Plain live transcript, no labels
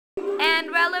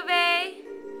releve.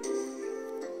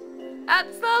 Up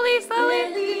slowly,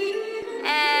 slowly.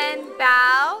 And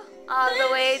bow all the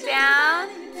way down.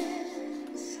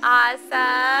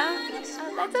 Awesome.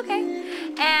 Oh, that's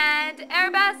okay. And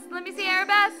arabesque. Let me see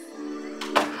arabesque.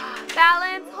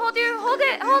 Balance. Hold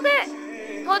it.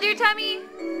 Hold your tummy.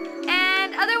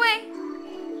 And other way.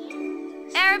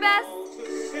 Arabesque.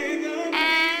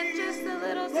 And just a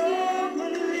little scoop.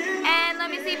 And let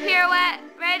me see pirouette.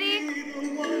 Ready?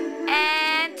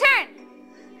 And turn.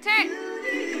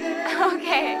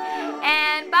 Okay.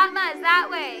 And Batma is that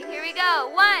way. Here we go.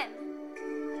 1,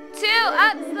 2.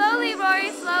 Up slowly, Rory.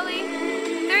 Slowly.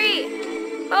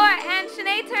 3, 4. And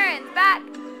Shanae turns. Back.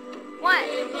 1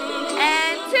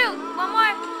 and 2. One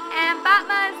more. And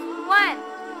Batma's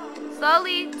 1.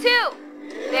 Slowly. 2.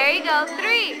 There you go.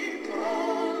 3,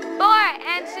 4.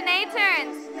 And Shanae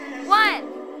turns. 1,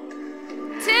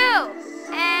 2.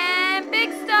 And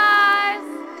big stars.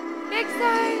 Big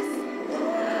stars.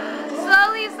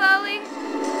 Slowly, slowly.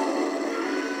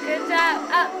 Good job.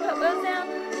 Up. Put those down.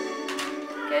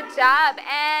 Good job.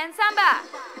 And Samba.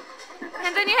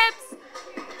 Hands on your hips.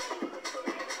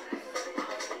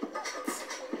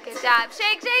 Good job.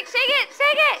 Shake, shake, shake it,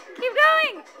 shake it. Keep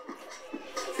going.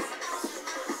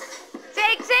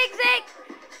 Shake, shake, shake.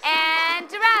 And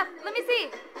giraffe. Let me see.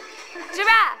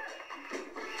 Giraffe.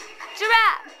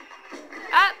 Giraffe.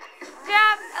 Up.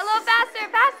 Giraffe. A little faster,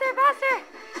 faster, faster.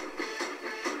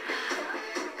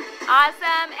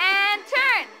 Awesome. And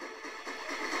turn.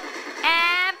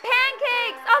 And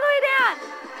pancakes. All the way down.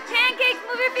 Pancakes.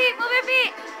 Move your feet, move your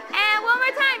feet. And one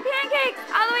more time. Pancakes.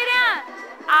 All the way down.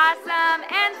 Awesome.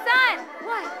 And sun.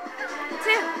 1, 2.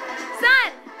 Sun.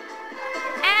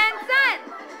 And sun.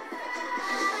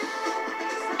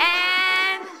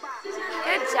 And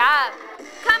good job.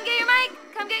 Come get your mic.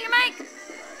 Come get your mic.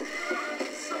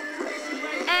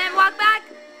 And walk back.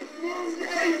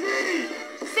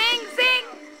 Sing, sing.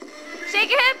 Shake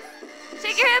your hips.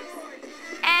 Shake your hips.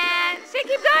 And shake.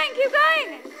 Keep going. Keep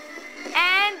going.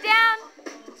 And down.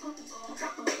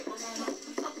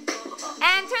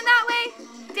 And turn that way.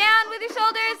 Down with your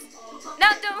shoulders. No,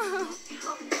 don't move.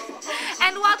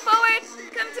 And walk forward.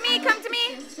 Come to me, come to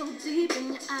me.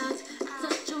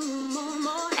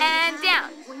 And down,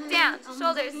 down,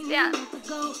 shoulders down.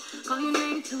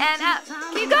 And up.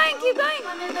 Keep going, keep going.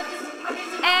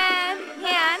 And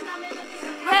hand,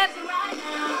 hip,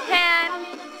 hand,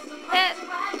 hip.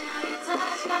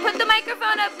 Put the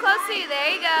microphone up close to you. There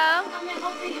you go.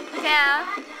 Down.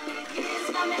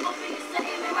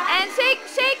 And shake,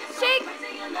 shake, shake.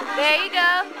 There you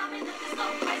go.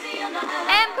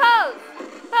 And pose.